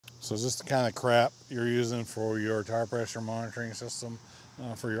So is this the kind of crap you're using for your tire pressure monitoring system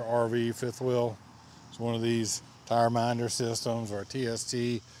for your RV fifth wheel? It's one of these TireMinder systems or a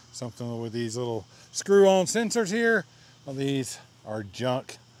TST, something with these little screw-on sensors here. Well, these are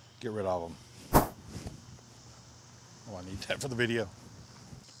junk. Get rid of them. Oh, I need that for the video.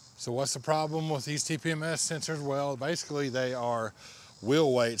 So what's the problem with these TPMS sensors? Well, basically they are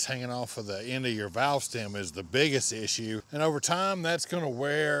wheel weights hanging off of the end of your valve stem is the biggest issue. And over time, that's gonna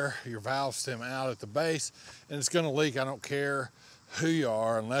wear your valve stem out at the base and it's gonna leak. I don't care who you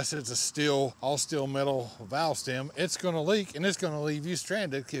are, unless it's a all steel metal valve stem, it's gonna leak and it's gonna leave you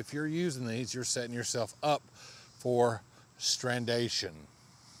stranded. If you're using these, you're setting yourself up for strandation.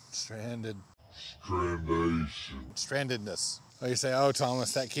 Strandedness. You say, oh,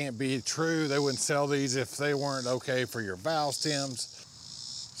 Thomas, that can't be true. They wouldn't sell these if they weren't okay for your valve stems.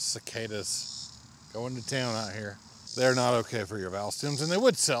 Cicadas going to town out here. They're not okay for your valve stems, and they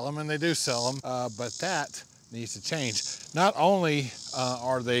would sell them, and they do sell them, but that needs to change. Not only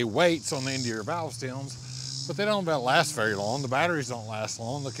are they weights on the end of your valve stems, but they don't last very long. The batteries don't last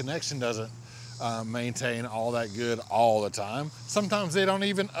long. The connection doesn't maintain all that good all the time. Sometimes they don't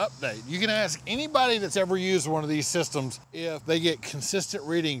even update. You can ask anybody that's ever used one of these systems if they get consistent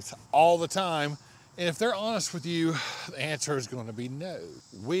readings all the time, and if they're honest with you, the answer is going to be no.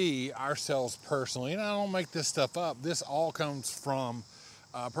 We ourselves personally, and I don't make this stuff up, this all comes from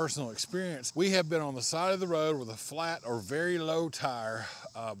personal experience. We have been on the side of the road with a flat or very low tire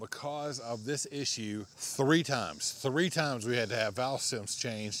because of this issue 3 times. 3 times we had to have valve stems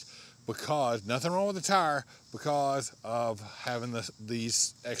changed because, nothing wrong with the tire, because of having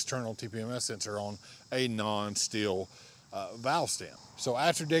these external TPMS sensor on a non-steel valve stem. So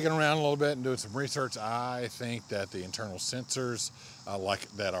after digging around a little bit and doing some research, I think that the internal sensors like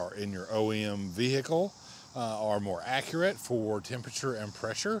that are in your OEM vehicle are more accurate for temperature and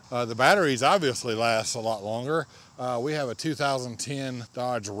pressure. The batteries obviously last a lot longer. We have a 2010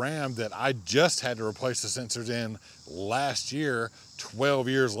 Dodge Ram that I just had to replace the sensors in last year, 12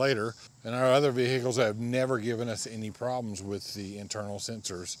 years later, and our other vehicles have never given us any problems with the internal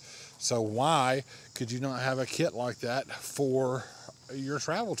sensors. So why could you not have a kit like that for your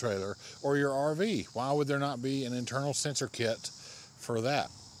travel trailer or your RV? Why would there not be an internal sensor kit for that?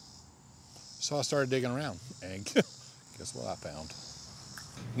 So I started digging around, and guess what I found?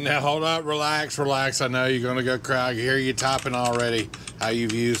 Now hold up, relax. I know you're gonna go cry. I hear you typing already how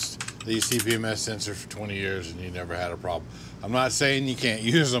you've used these TPMS sensors for 20 years and you never had a problem. I'm not saying you can't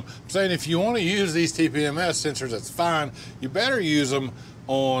use them. I'm saying if you want to use these TPMS sensors, that's fine. You better use them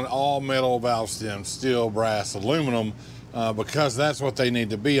on all metal valve stems, steel, brass, aluminum, because that's what they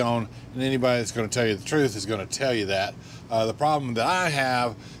need to be on. And anybody that's going to tell you the truth is going to tell you that. The problem that I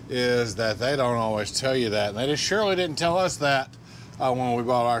have is that they don't always tell you that. And they just surely didn't tell us that when we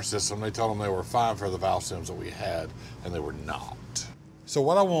bought our system. They told them they were fine for the valve stems that we had, and they were not. So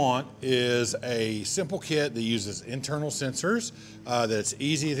what I want is a simple kit that uses internal sensors, that's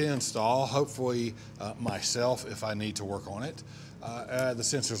easy to install, hopefully myself if I need to work on it. The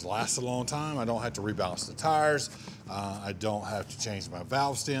sensors last a long time. I don't have to rebalance the tires. I don't have to change my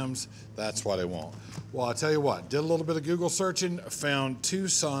valve stems. That's what I want. Well, I tell you what, did a little bit of Google searching, found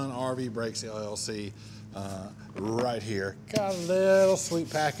Tucson RV Brakes LLC right here. Got a little sweet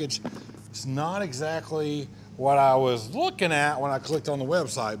package. It's not exactly what I was looking at when I clicked on the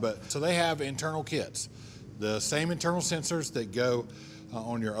website, but so they have internal kits. The same internal sensors that go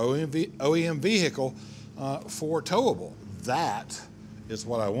on your OEM vehicle for towable. That is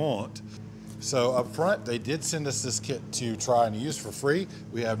what I want. So up front, they did send us this kit to try and use for free.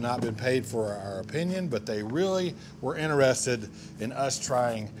 We have not been paid for our opinion, but they really were interested in us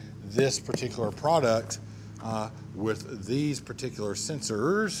trying this particular product with these particular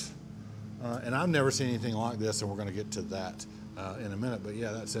sensors. And I've never seen anything like this, and we're gonna get to that in a minute. But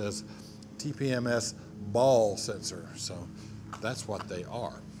yeah, that says TPMS ball sensor. So that's what they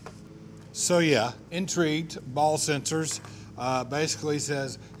are. So yeah, intrigued, ball sensors. Basically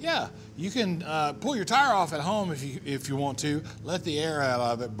says, yeah, you can pull your tire off at home if you want to, let the air out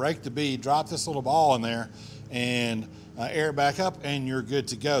of it, break the bead, drop this little ball in there, and air it back up, and you're good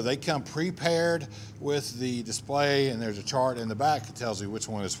to go. They come prepared with the display, and there's a chart in the back that tells you which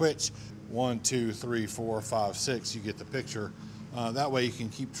one is which. 1, 2, 3, 4, 5, 6, you get the picture. That way you can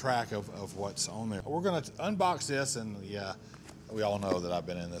keep track of what's on there. We're gonna unbox this, and yeah, we all know that I've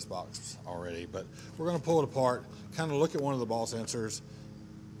been in this box already, but we're gonna pull it apart, kind of look at one of the ball sensors.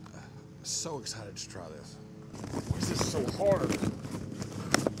 So excited to try this. Why is this so hard?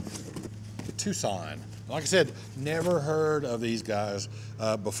 Tucson. Like I said, never heard of these guys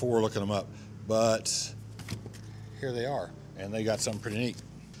before looking them up, but here they are, and they got something pretty neat.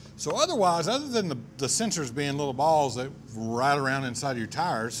 So otherwise, other than the sensors being little balls that ride around inside your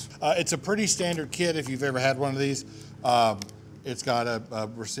tires, it's a pretty standard kit if you've ever had one of these. It's got a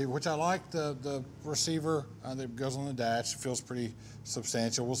receiver, which I like the receiver that goes on the dash. It feels pretty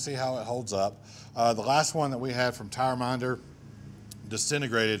substantial. We'll see how it holds up. The last one that we had from TireMinder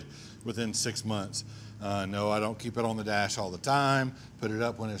disintegrated within 6 months. No, I don't keep it on the dash all the time, put it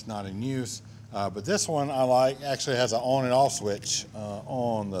up when it's not in use. But this one I like, actually has an on and off switch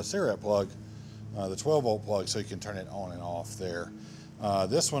on the cigarette plug, the 12 volt plug, so you can turn it on and off there.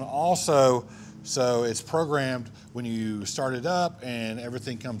 This one also, so it's programmed when you start it up and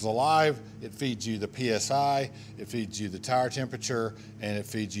everything comes alive, it feeds you the PSI, it feeds you the tire temperature, and it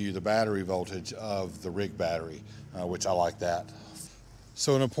feeds you the battery voltage of the rig battery, which I like that.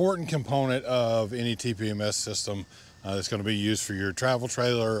 So an important component of any TPMS system that's going to be used for your travel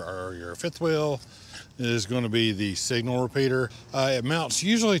trailer or your fifth wheel is going to be the signal repeater. It mounts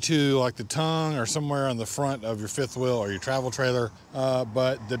usually to like the tongue or somewhere on the front of your fifth wheel or your travel trailer.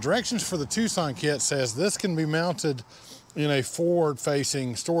 But the directions for the Tucson kit says this can be mounted in a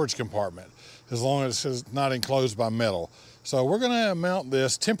forward-facing storage compartment as long as it's not enclosed by metal. So we're going to mount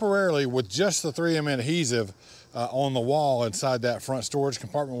this temporarily with just the 3M adhesive on the wall inside that front storage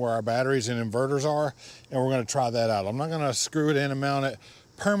compartment where our batteries and inverters are, and we're going to try that out. I'm not going to screw it in and mount it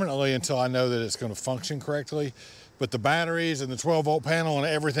permanently until I know that it's going to function correctly, but the batteries and the 12 volt panel and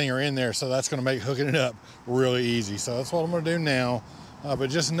everything are in there, so that's going to make hooking it up really easy. So that's what I'm going to do now, but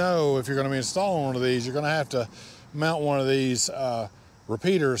just know if you're going to be installing one of these, you're going to have to mount one of these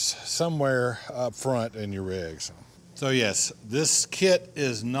repeaters somewhere up front in your rigs. So yes, this kit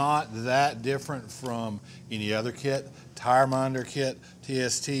is not that different from any other kit, TireMinder kit,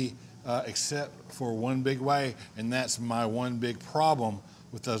 TST, except for one big way, and that's my one big problem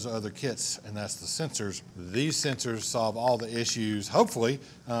with those other kits, and that's the sensors. These sensors solve all the issues, hopefully,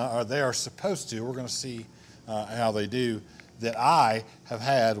 or they are supposed to. We're gonna see how they do, that I have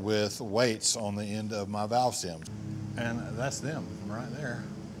had with weights on the end of my valve stems. And that's them right there.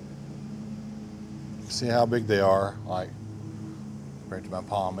 See how big they are, like right to my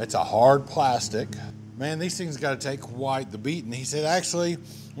palm. It's a hard plastic. Man, these things got to take quite the beating. He said actually,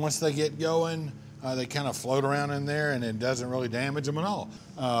 once they get going, they kind of float around in there and it doesn't really damage them at all.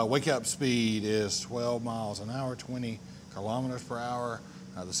 Wake up speed is 12 miles an hour, 20 kilometers per hour.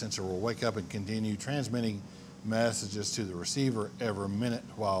 The sensor will wake up and continue transmitting messages to the receiver every minute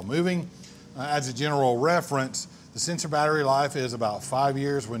while moving. As a general reference, the sensor battery life is about 5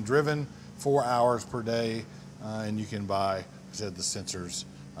 years when driven, 4 hours per day, and you can buy, like I said, the sensors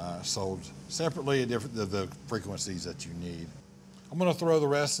sold separately at the frequencies that you need. I'm going to throw the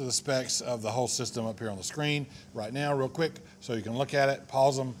rest of the specs of the whole system up here on the screen right now real quick so you can look at it,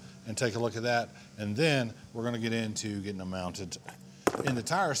 pause them, and take a look at that. And then we're going to get into getting them mounted in the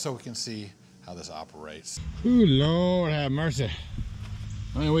tires so we can see how this operates. Ooh, Lord have mercy.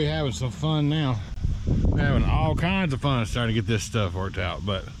 I mean, we're having some fun now. We're having all kinds of fun starting to get this stuff worked out.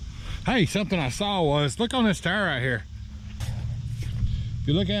 But hey, something I saw was, look on this tire right here. If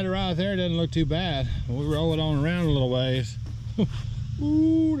you look at it right there, it doesn't look too bad. We roll it on around a little ways.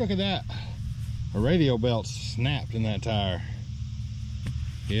 Ooh, look at that. A radio belt snapped in that tire.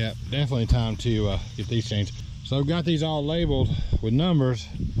 Yep, definitely time to get these changed. So I've got these all labeled with numbers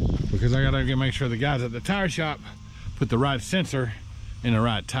because I gotta make sure the guys at the tire shop put the right sensor in the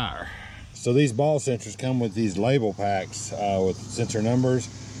right tire. So these ball sensors come with these label packs with sensor numbers.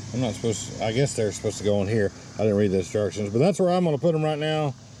 I'm not supposed to, I guess they're supposed to go in here. I didn't read the instructions, but that's where I'm gonna put them right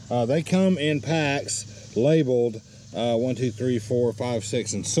now. They come in packs labeled 1, 2, 3, 4, 5,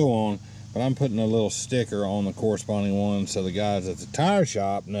 6, and so on. But I'm putting a little sticker on the corresponding one so the guys at the tire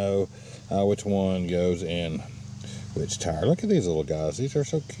shop know which one goes in which tire. Look at these little guys. These are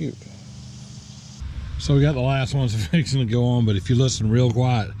so cute. So we got the last ones fixing to go on, but if you listen real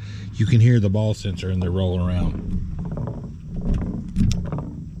quiet, you can hear the ball sensor and they're rolling around.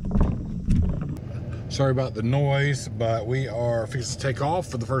 Sorry about the noise, but we are fixing to take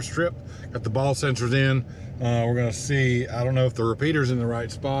off for the first trip. Got the ball sensors in. We're gonna see, I don't know if the repeater's in the right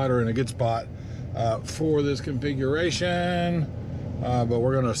spot or in a good spot for this configuration, but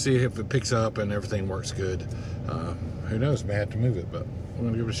we're gonna see if it picks up and everything works good. Who knows, may have to move it, but we're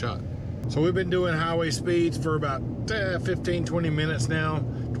gonna give it a shot. So we've been doing highway speeds for about 15, 20 minutes now,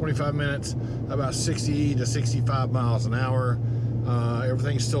 25 minutes, about 60 to 65 miles an hour.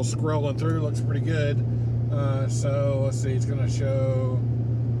 Everything's still scrolling through, looks pretty good. So let's see, it's gonna show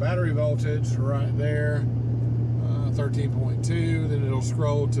battery voltage right there, 13.2, then it'll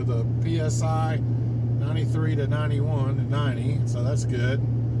scroll to the PSI, 93 to 91 to 90, so that's good.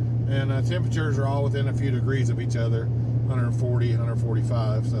 And temperatures are all within a few degrees of each other. 140,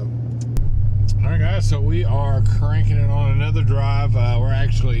 145. So, all right, guys. So we are cranking it on another drive. We're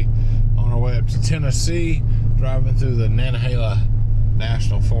actually on our way up to Tennessee, driving through the Nantahala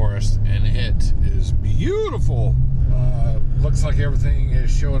National Forest, and it is beautiful. Looks like everything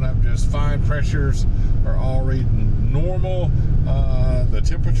is showing up just fine. Pressures are all reading normal. The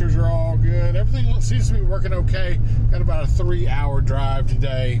temperatures are all good. Everything seems to be working okay. Got about a 3-hour drive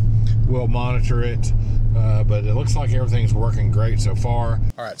today. We'll monitor it, but it looks like everything's working great so far.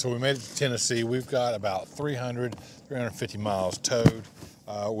 All right, so we made it to Tennessee. We've got about 350 miles towed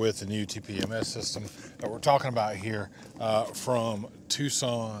with the new TPMS system that we're talking about here from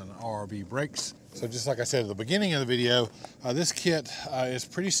Tucson RV Brakes. So just like I said at the beginning of the video, this kit is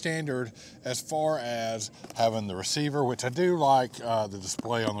pretty standard as far as having the receiver, which I do like the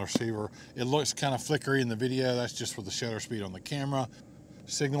display on the receiver. It looks kind of flickery in the video. That's just with the shutter speed on the camera.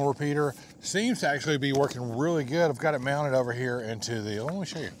 Signal repeater seems to actually be working really good. I've got it mounted over here into the, let me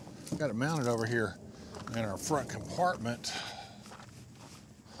show you. I've got it mounted over here in our front compartment,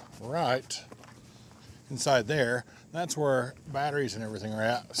 right inside there. That's where batteries and everything are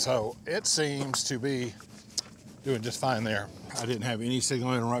at. So it seems to be doing just fine there. I didn't have any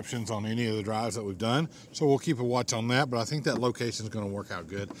signal interruptions on any of the drives that we've done. So we'll keep a watch on that, but I think that location is going to work out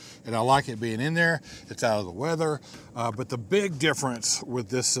good. And I like it being in there. It's out of the weather. But the big difference with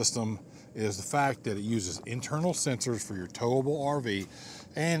this system is the fact that it uses internal sensors for your towable RV.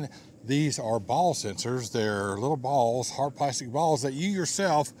 And these are ball sensors. They're little balls, hard plastic balls that you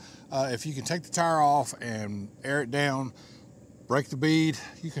yourself, if you can take the tire off and air it down, break the bead,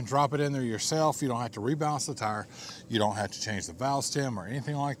 you can drop it in there yourself. You don't have to rebalance the tire. You don't have to change the valve stem or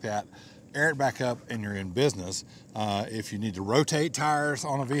anything like that. Air it back up and you're in business. If you need to rotate tires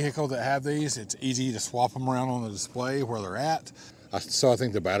on a vehicle that have these, it's easy to swap them around on the display where they're at. So I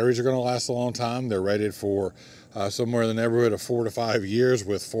think the batteries are going to last a long time. They're rated for somewhere in the neighborhood of 4 to 5 years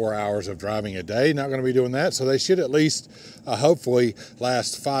with 4 hours of driving a day. Not going to be doing that. So they should at least hopefully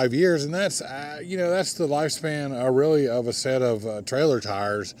last 5 years. And that's, you know, that's the lifespan really of a set of trailer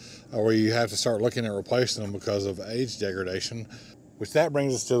tires where you have to start looking at replacing them because of age degradation. Which that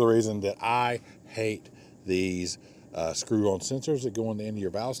brings us to the reason that I hate these screw-on sensors that go on the end of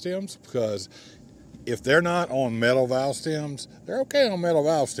your valve stems, because if they're not on metal valve stems, they're okay on metal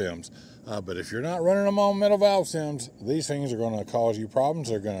valve stems. But if you're not running them on metal valve stems, these things are going to cause you problems.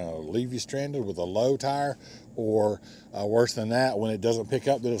 They're going to leave you stranded with a low tire, or worse than that, when it doesn't pick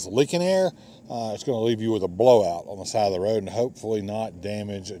up that it's leaking air, it's going to leave you with a blowout on the side of the road and hopefully not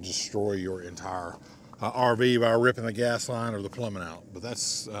damage and destroy your entire RV by ripping the gas line or the plumbing out. But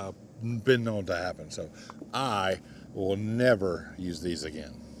that's been known to happen. So I will never use these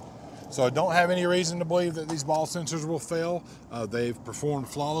again. So I don't have any reason to believe that these ball sensors will fail. They've performed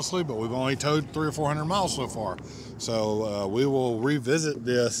flawlessly, but we've only towed 300 or 400 miles so far. So we will revisit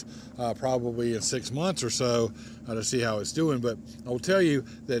this probably in 6 months or so to see how it's doing. But I will tell you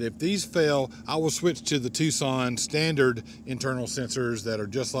that if these fail, I will switch to the Tucson standard internal sensors that are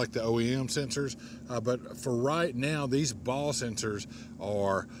just like the OEM sensors. But for right now, these ball sensors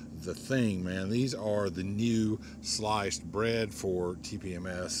are the thing, man. These are the new sliced bread for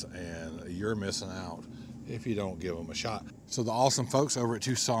TPMS, and you're missing out if you don't give them a shot. So the awesome folks over at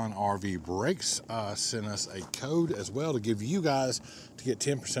Tucson RV Brakes sent us a code as well to give you guys to get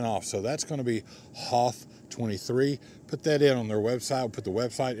 10% off. So that's going to be HOTH23. Put that in on their website. We'll put the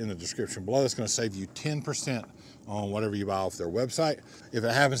website in the description below. That's going to save you 10% on whatever you buy off their website. If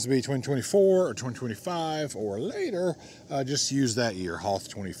it happens to be 2024 or 2025 or later, just use that year,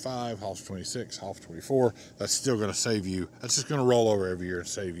 HOTH25, HOTH26, HOTH24. That's still going to save you. That's just going to roll over every year and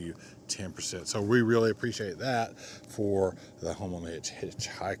save you 10%. So we really appreciate that for the Home on the Hitch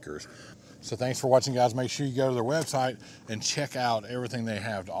hitchhikers. So thanks for watching, guys. Make sure you go to their website and check out everything they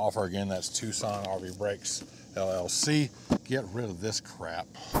have to offer. Again, that's Tucson RV Brakes LLC. Get rid of this crap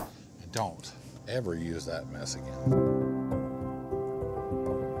and don't ever use that mess again.